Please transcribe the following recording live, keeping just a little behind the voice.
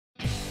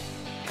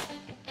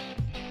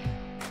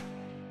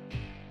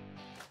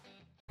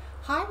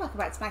Hi, welcome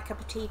back to My Cup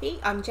of TV.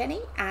 I'm Jenny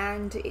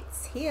and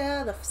it's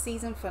here, the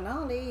season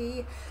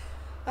finale.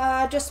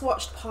 Just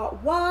watched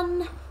part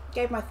 1,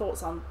 gave my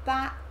thoughts on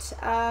that.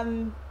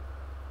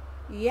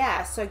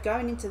 Yeah, so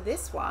going into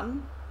this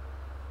one,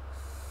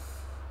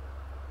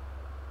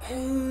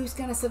 who's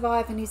going to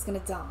survive and who's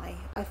going to die?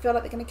 I feel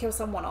like they're going to kill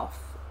someone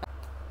off.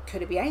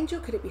 Could it be Angel?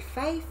 Could it be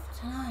Faith?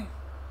 I don't know.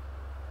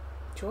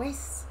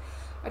 Joyce?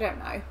 I don't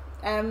know.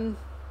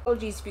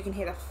 Apologies if you can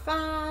hear the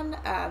fan.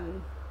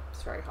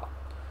 It's very hot.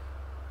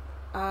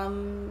 I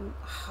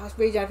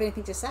really don't have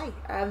anything to say.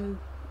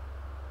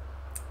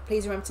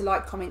 Please remember to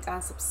like, comment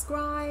and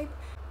subscribe.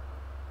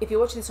 If you're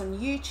watching this on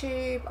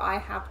YouTube, I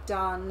have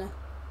done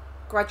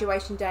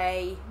Graduation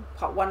Day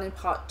part 1 and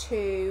part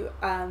 2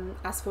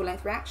 as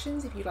full-length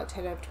reactions. If you'd like to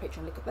head over to Patreon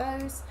and look at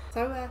those.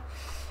 So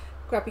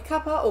grab your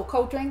cuppa or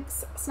cold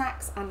drinks,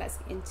 snacks, and let's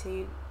get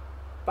into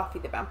Buffy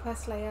the Vampire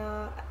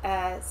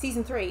Slayer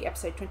season 3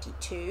 episode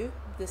 22,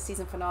 the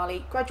season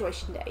finale,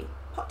 Graduation Day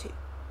part 2.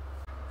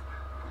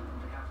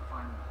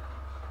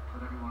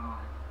 Everyone on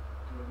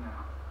it. Do it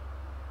now.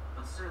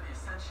 But sir, the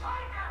Ascension.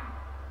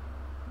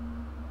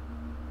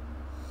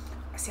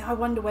 See, I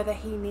wonder whether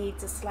he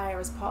needs a Slayer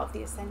as part of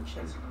the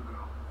Ascension. That's a good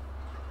girl.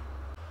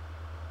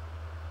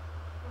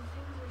 Well,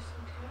 things are so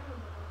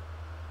terrible.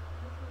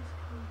 Nothing's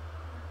coming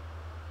apart.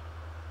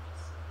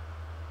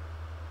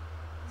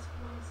 This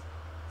one's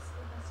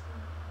the best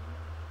one ever.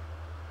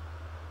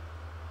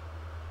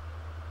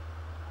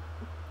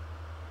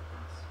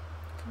 Yes.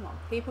 Come on,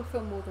 people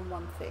feel more than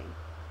one thing.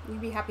 You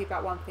be happy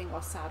about one thing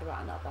while sad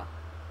about another.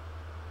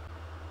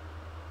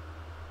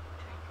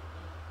 Drink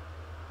me.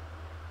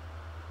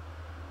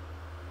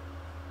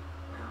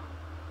 No.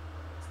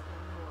 It's the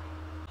only way.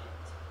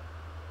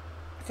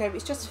 Okay, if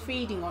it's just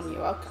feeding on you,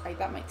 okay,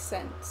 that makes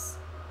sense.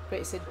 But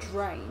it's a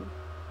drain.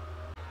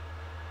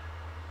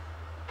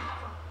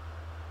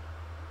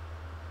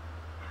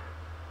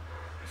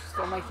 Just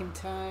gotta make him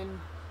turn.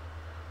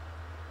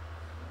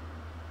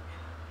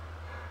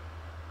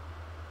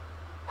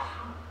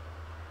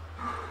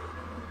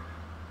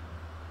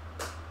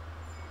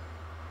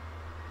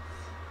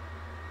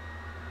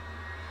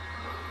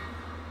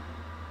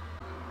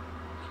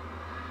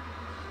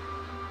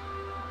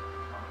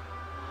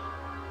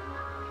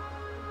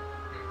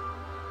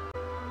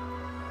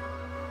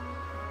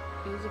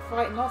 He's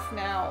fighting off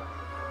now.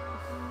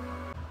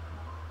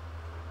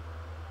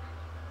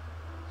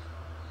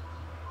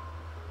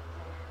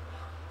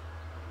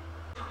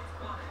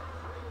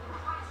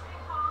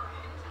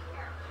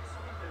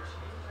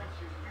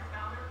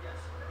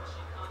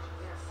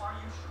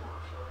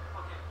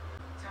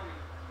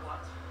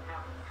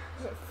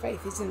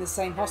 Faith is in the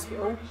same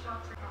hospital.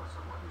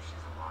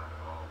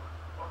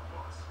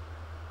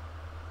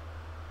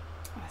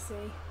 I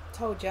see.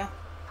 Told ya.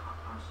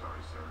 I'm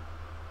sorry, sir.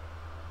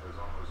 There's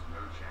almost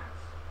no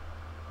chance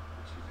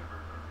that she's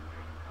ever going to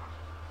regain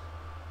consciousness.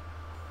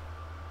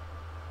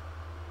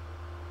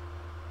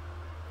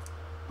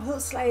 I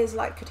thought Slayers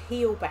could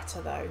heal better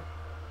though.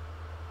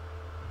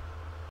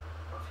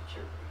 Buffy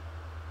killed me.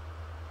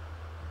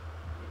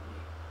 Made me.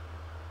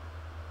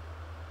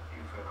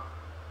 You fed off.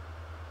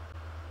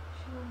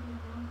 She won't be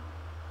around.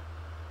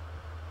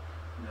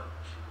 No,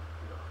 she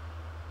didn't feed off.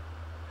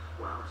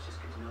 Well, it's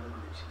just good to know that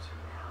when the chips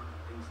are down,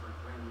 things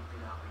like when you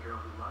feed off the girl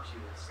who loves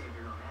you to save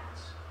your own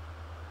ass.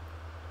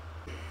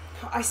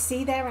 I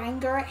see their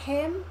anger at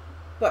him,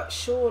 but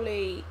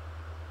surely,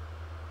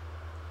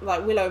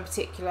 Willow in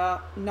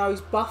particular, knows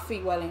Buffy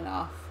well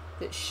enough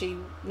that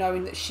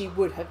knowing that she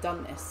would have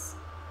done this.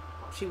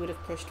 She would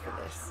have pushed for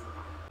this.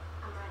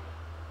 I'm ready.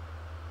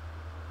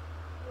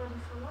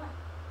 Ready for what?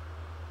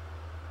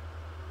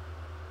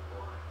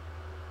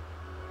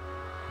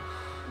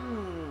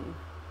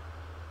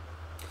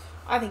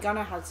 I think I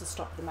know how to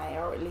stop the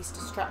mayor, or at least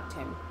distract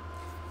him.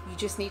 You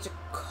just need to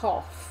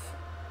cough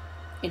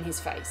in his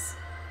face.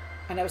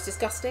 I know it's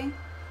disgusting,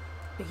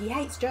 but he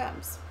hates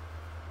germs.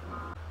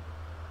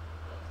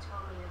 Faith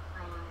told me your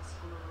plan is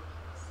human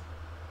weakness.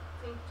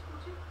 Faith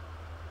told you?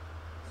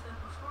 Is that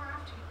before or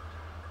after you put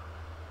her in coma?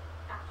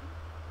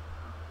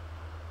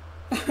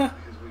 After?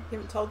 Because we, You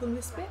haven't told them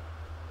this bit?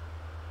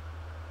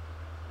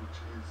 which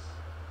is,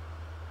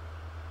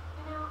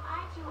 You know,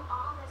 I do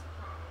all this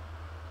planning.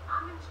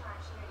 I'm in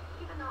charge here,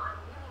 even though I'm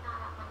really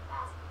not at my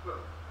best. well,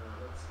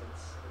 let's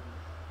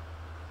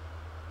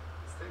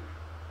think.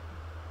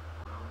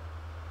 Well,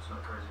 she's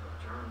not crazy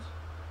about germs.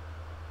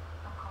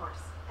 Of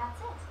course, that's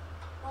it.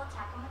 We'll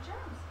attack him with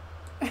germs.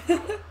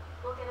 Right?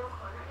 We'll get him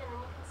cornered and then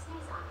you can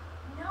sneeze on him.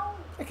 No.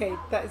 Okay, no,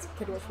 that is it's a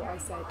pretty much what I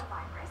said. Ebola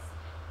virus.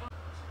 And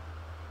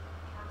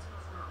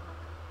Council's not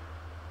looking here.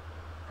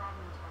 I have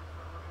no time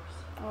for orders.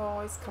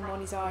 Oh, he's come on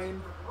his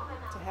own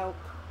to help.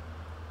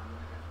 I'm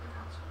gonna get to the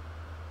council.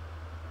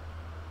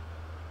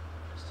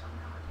 Just tell me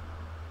how I do.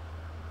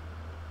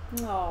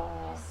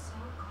 Oh, He's so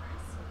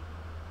classy.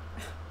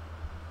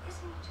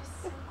 Isn't he just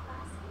so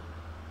classy?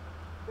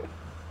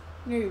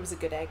 knew he was a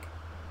good egg.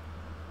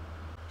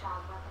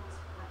 Child weapons,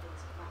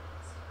 weapons,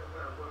 weapons.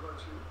 What about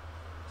you?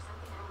 There's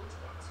something I need to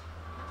get to.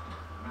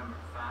 Remember,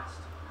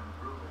 fast and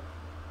brutal.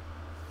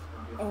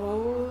 Don't get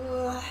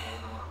Oh,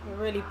 they're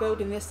really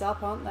building this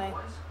up, aren't they?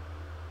 Boys,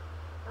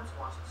 let's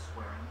watch the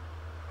swearing.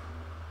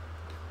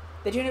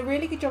 They're doing a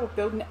really good job of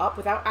building it up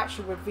without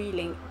actually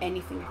revealing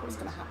anything of what's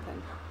going to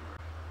happen.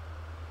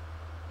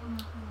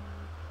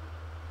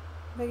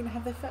 They're going to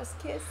have their first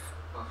kiss.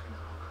 Buffy no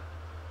longer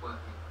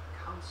working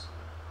council.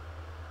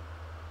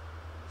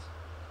 There's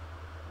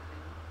really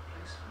no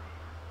place for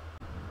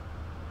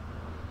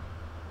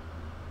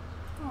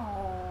me.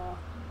 Aww.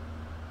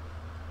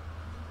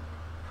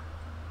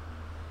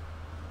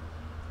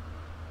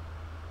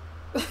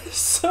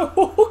 So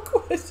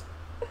awkward. Don't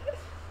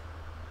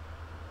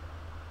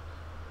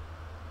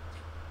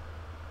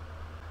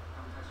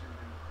touch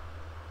anything.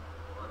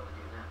 What do we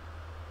do then?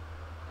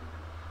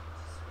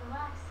 Just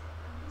relax.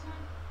 Take your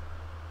time.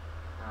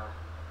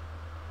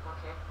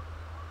 Okay.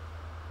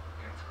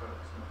 Yeah, it's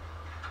gross.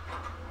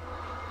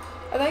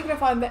 Are they going to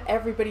find that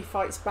everybody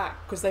fights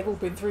back because they've all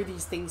been through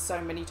these things so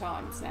many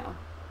times now?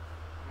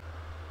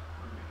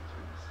 We're making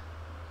through this.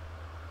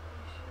 Are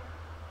you sure?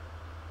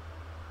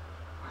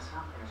 What's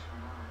not pretty sure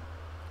now.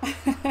 I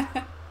Oscar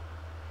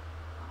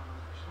don't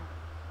know for sure.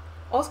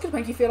 could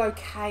make you feel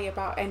okay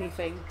about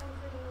anything.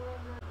 Comforting away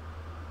from-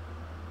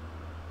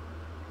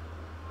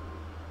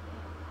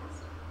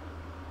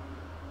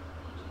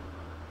 Thank you.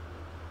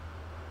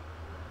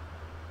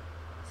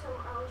 So,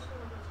 are we sure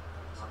we're going to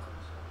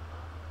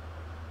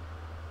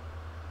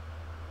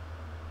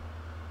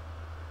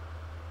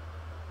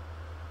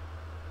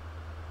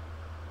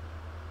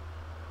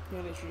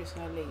You're literally just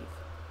going to leave. If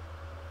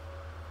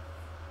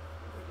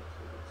we get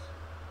through this,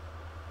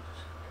 we're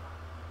just gonna go.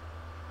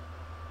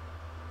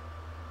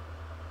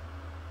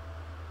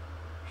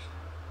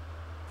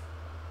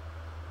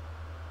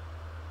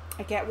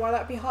 I get why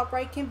that'd be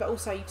heartbreaking, but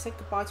also you've said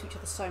goodbye to each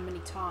other so many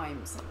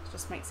times, it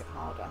just makes it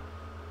harder.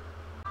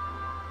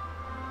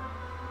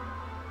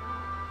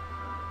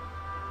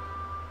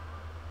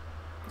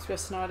 That's where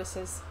Snyder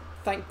says,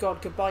 "Thank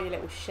God, goodbye, you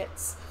little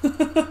shits."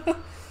 Nothing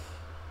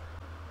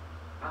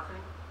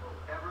will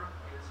ever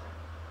be the same.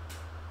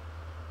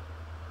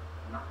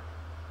 Nothing.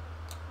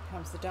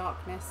 Comes the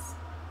darkness.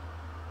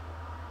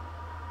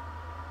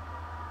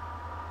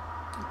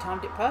 You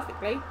timed it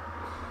perfectly.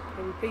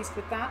 Are we pleased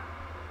with that?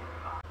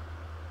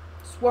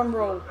 Just one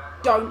rule: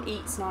 don't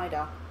eat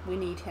Snyder. We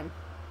need him.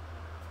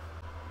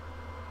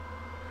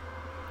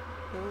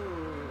 Ooh.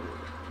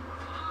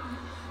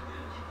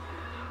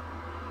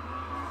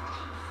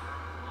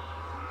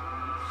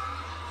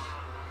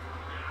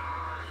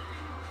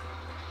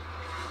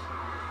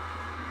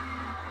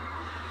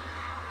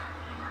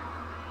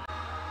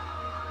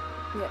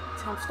 Yeah,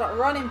 time to start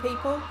running,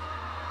 people.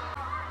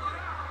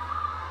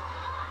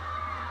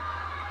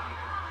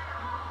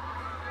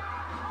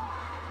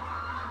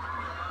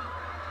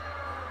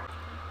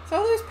 So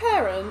all those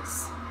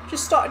parents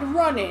just started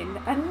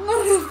running and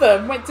none of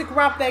them went to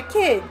grab their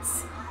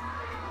kids.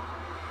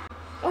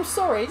 Oh,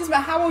 sorry, it doesn't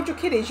matter how old your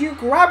kid is, you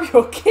grab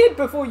your kid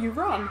before you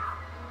run.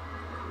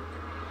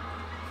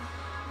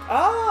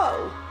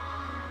 Oh.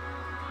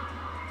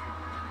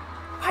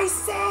 I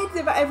said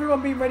about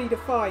everyone being ready to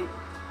fight.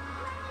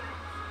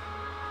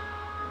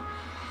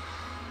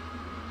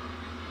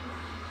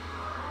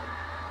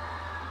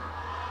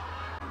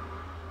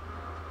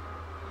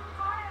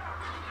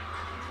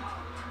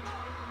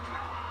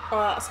 Oh,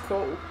 that's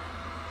cool.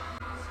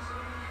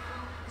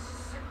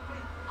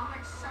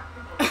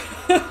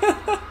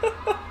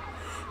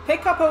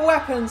 Pick up a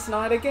weapon,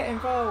 Snyder. Get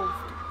involved.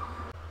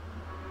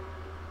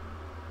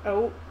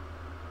 Oh.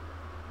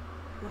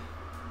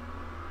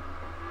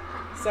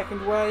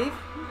 Second wave.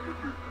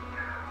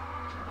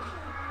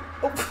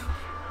 Oh.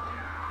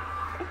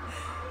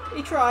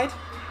 He tried.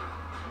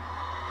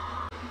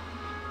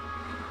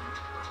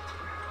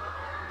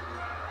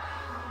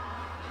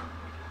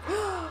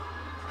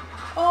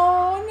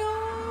 Oh no,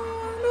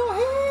 not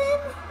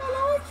him. I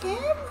like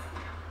him.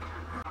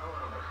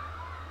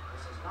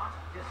 This is not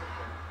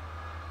discipline.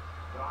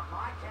 You're on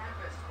my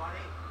campus,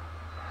 buddy.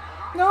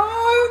 No,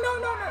 no,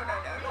 no, no, no,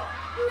 no, no.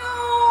 No.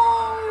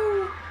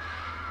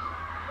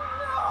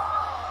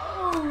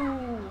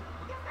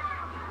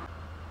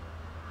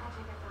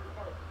 Magic is from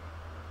fate.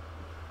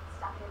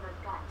 Stuck in her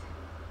gut.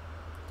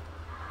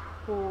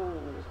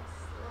 Oh.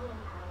 Just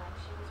slaying her like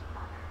she was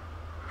butter.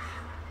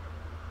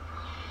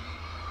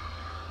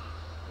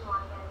 You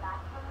want to get it back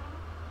from me?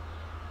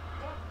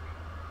 Dick.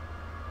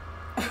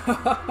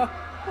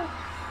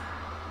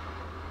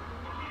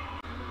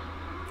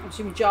 I'm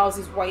assuming Giles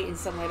is waiting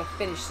somewhere to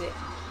finish it.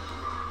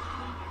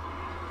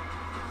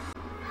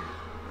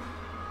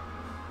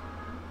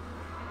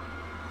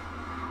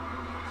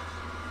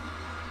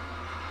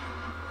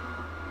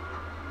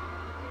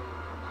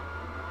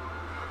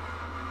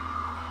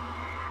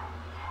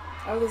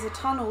 Oh, there's a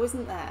tunnel,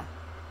 isn't there?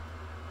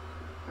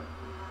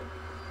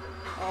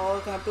 Oh,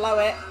 we're gonna blow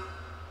it.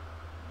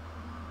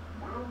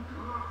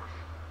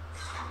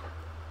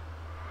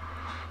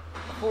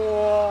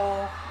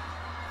 Oh.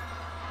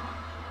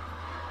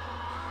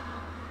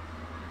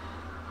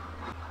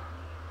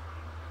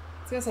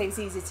 I was gonna say it's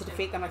easier to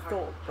defeat than I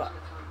thought, but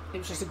it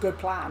was just a good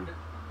plan.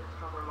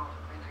 It's rather a lot of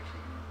pain,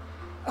 actually.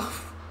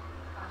 Oh,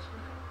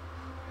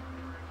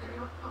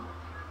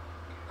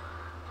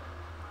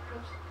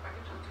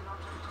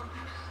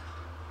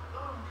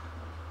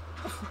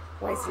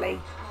 Wesley. You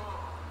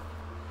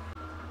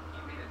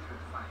made it through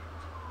the fight.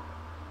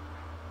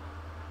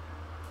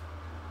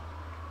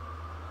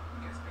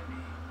 I guess maybe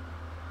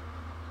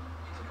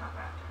he took off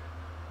after.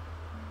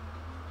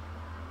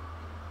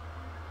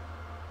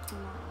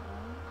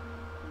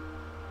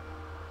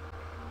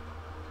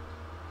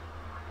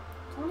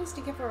 I want us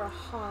to give her a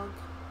hug.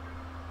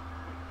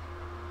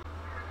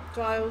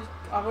 Giles,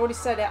 I've already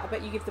said it, I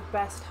bet you give the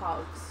best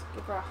hugs.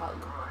 Give her a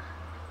hug.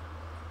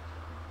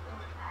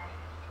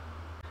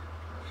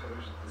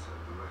 Photos at this end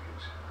of the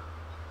wreckage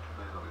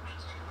may not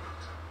interest you,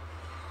 but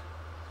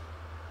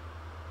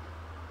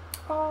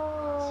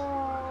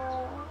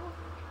Oh.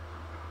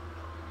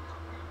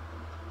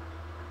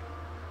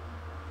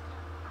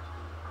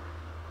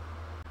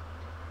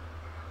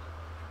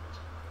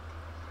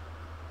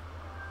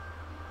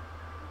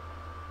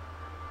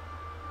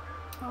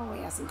 Oh,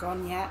 he hasn't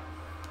gone yet.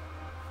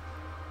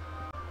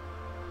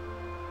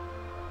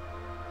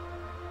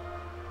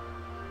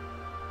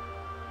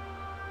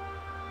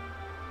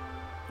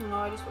 No,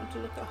 I just want to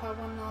look at her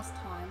one last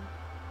time.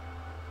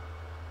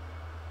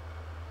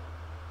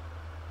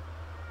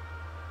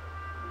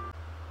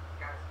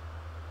 Guys,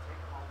 take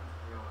a moment to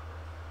deal with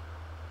this.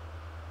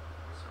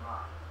 We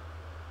survived.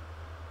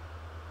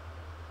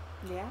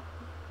 Yeah.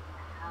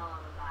 Hell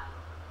of a battle.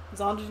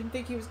 Xander didn't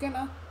think he was gonna.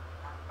 Not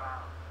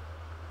about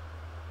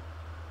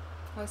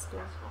High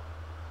school.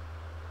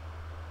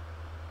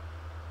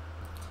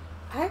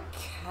 school.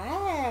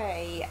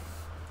 Okay.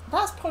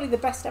 That's probably the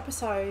best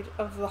episode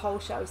of the whole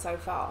show so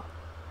far.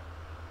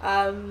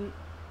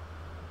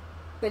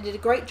 They did a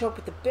great job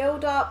with the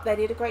build-up. They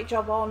did a great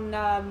job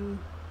on,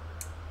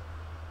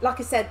 like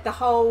I said, the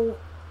whole,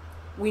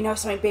 we know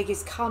something big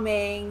is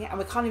coming and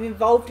we're kind of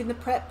involved in the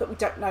prep, but we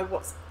don't know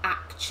what's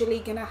actually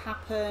going to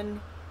happen.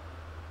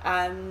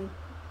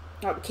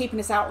 Like keeping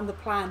us out on the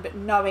plan, but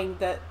knowing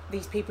that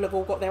these people have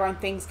all got their own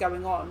things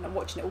going on and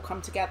watching it all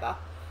come together.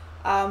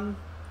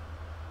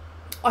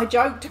 I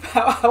joked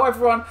about how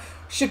everyone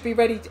should be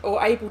ready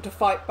or able to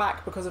fight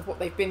back because of what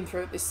they've been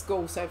through at this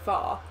school so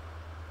far.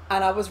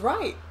 And I was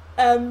right.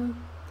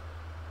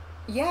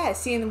 Yeah,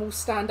 seeing them all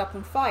stand up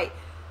and fight.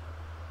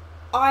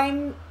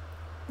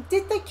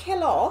 Did they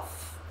kill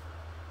off?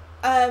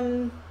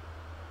 I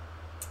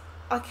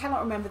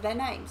cannot remember their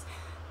names.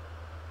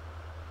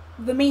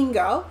 The mean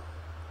girl.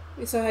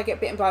 We saw her get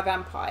bitten by a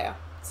vampire.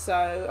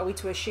 So are we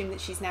to assume that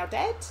she's now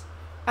dead?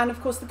 And of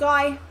course the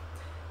guy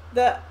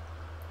that,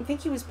 I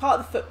think he was part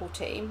of the football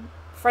team,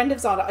 friend of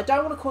Xander. I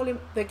don't want to call him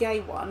the gay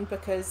one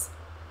because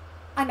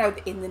I know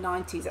that in the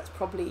 90s that's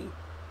probably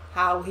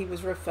how he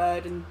was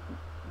referred, and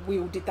we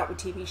all did that with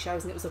TV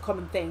shows and it was a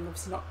common thing.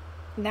 Obviously not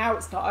now,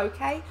 it's not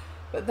okay,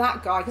 but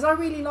that guy, because I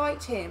really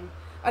liked him.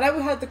 I know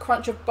we heard the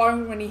crunch of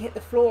bone when he hit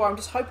the floor. I'm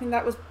just hoping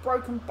that was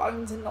broken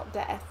bones and not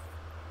death.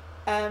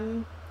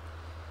 And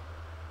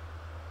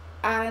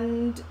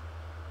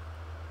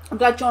I'm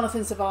glad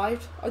Jonathan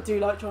survived. I do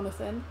like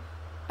Jonathan.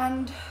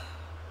 And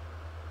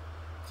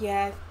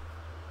yeah,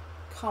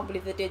 can't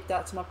believe they did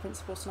that to my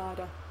Principal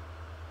Snyder.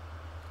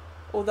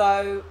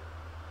 Although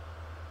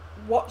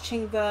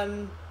watching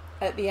them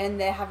at the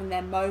end, they're having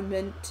their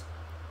moment.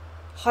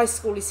 High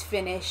school is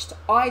finished.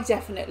 I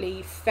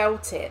definitely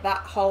felt it. That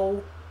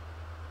whole,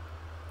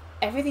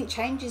 everything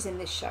changes in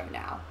this show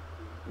now.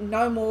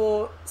 No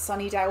more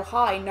Sunnydale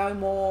High, no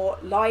more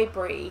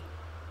library.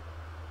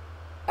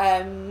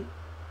 And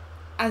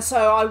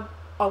so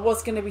I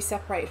was going to be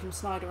separated from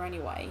Snyder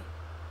anyway.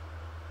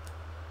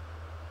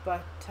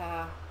 But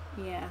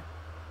yeah.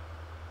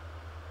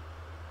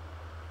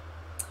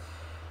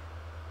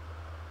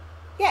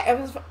 Yeah, it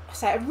was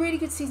a really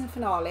good season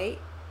finale.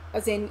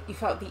 As in, you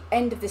felt the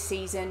end of the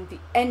season, the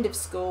end of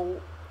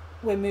school.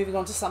 We're moving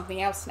on to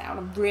something else now, and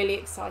I'm really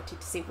excited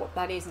to see what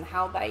that is and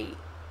how they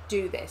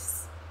do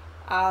this.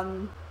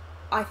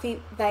 I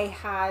think they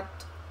had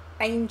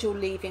Angel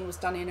leaving was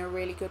done in a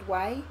really good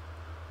way.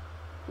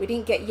 We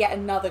didn't get yet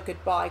another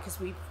goodbye because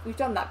we've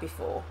done that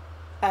before,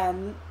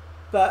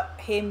 but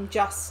him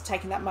just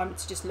taking that moment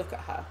to just look at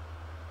her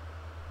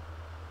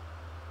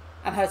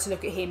and her to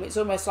look at him, it's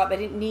almost like they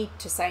didn't need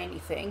to say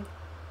anything.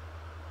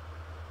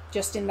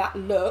 Just in that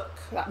look,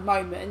 that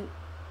moment,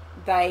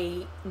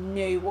 they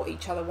knew what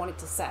each other wanted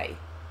to say.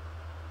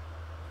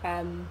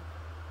 And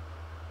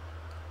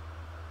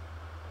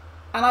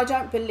I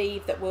don't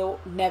believe that we'll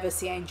never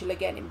see Angel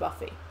again in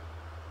Buffy.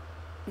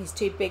 He's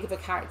too big of a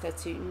character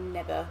to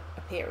never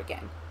appear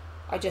again.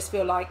 I just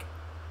feel like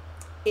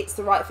it's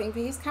the right thing for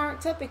his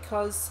character,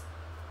 because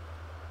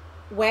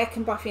where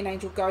can Buffy and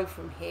Angel go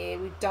from here?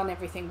 We've done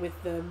everything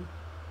with them.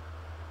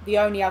 The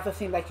only other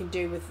thing they can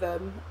do with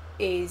them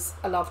is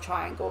a love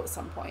triangle at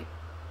some point.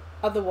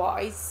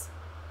 Otherwise,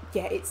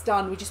 yeah, it's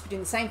done. We'd just be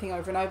doing the same thing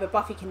over and over.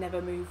 Buffy can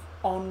never move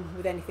on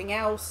with anything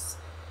else.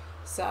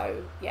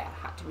 So, yeah,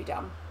 had to be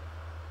done.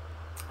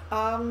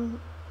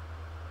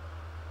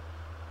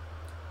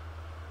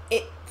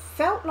 It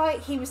felt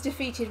like he was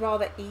defeated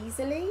rather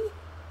easily.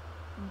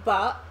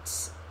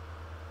 But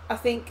I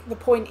think the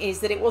point is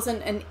that it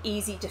wasn't an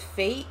easy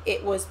defeat.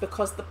 It was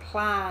because the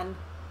plan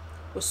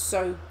was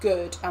so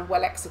good and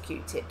well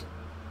executed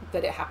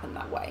that it happened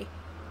that way.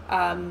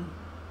 And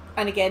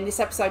again, this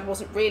episode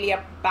wasn't really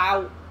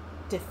about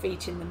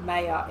defeating the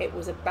mayor. It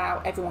was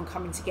about everyone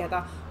coming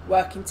together,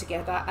 working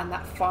together, and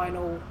that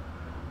final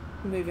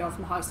moving on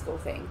from high school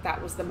thing.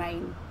 That was the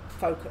main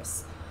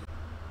focus.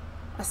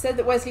 I said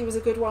that Wesley was a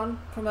good one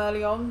from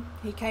early on.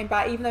 He came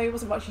back, even though he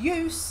wasn't much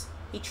use,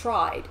 he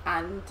tried.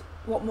 And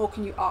what more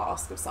can you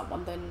ask of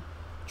someone than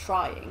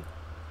trying?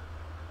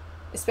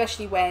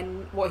 Especially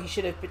when what he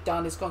should have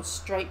done is gone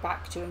straight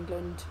back to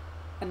England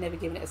and never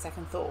given it a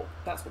second thought.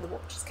 That's what the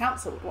Watchers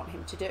Council would want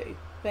him to do,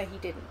 but he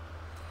didn't.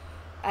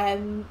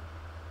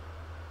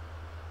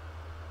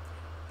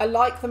 I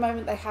like the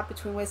moment they had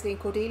between Wesley and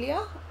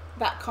Cordelia.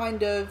 That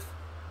kind of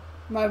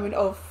moment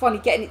of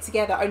finally getting it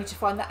together, only to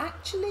find that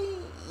actually,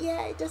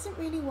 yeah, it doesn't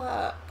really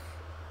work.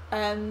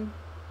 But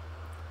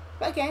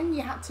again,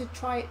 you had to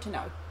try it to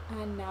know,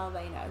 and now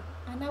they know,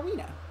 and now we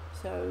know.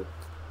 So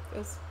it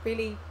was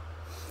really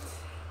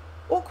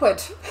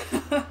awkward.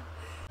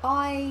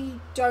 I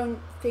don't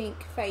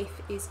think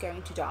Faith is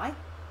going to die.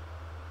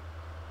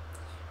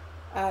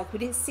 We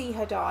didn't see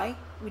her die.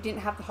 We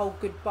didn't have the whole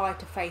goodbye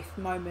to Faith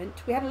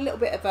moment. We had a little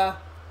bit of a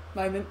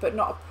moment, but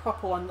not a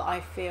proper one that I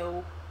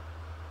feel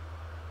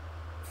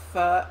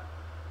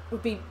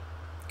would be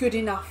good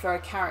enough for a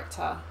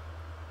character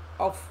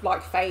of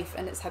like Faith,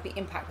 and it's had the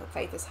impact that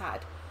Faith has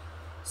had.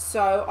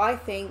 So I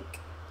think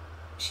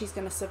she's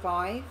going to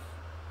survive.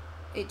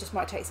 It just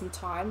might take some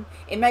time.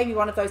 It may be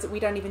one of those that we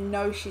don't even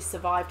know she's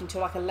survived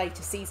until like a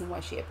later season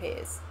where she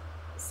appears.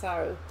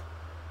 So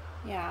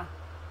yeah,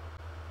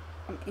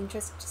 I'm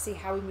interested to see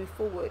how we move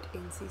forward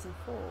in season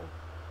 4.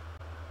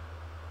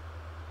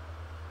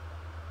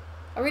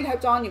 I really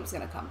hope Daniel was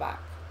going to come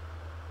back.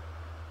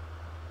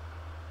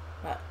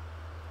 But,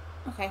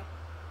 okay.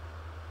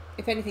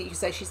 If anything, you could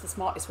say she's the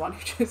smartest one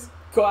who just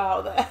got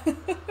out of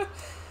there.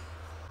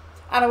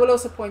 And I will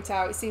also point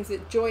out, it seems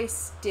that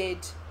Joyce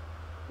did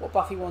what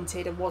Buffy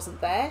wanted and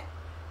wasn't there.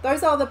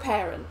 Those are the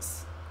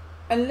parents.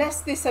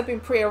 Unless this had been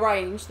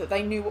prearranged, that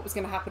they knew what was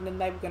going to happen and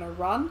they were going to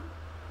run,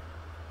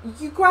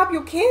 you grab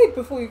your kid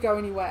before you go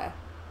anywhere.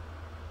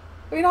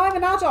 I mean, I'm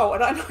an adult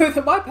and I know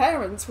that my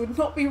parents would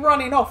not be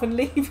running off and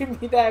leaving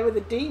me there with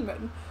a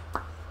demon.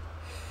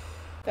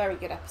 Very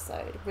good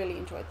episode. Really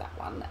enjoyed that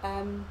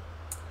one.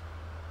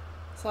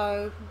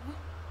 So,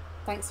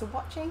 thanks for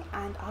watching,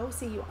 and I will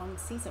see you on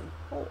season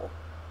 4.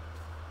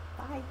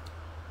 Bye.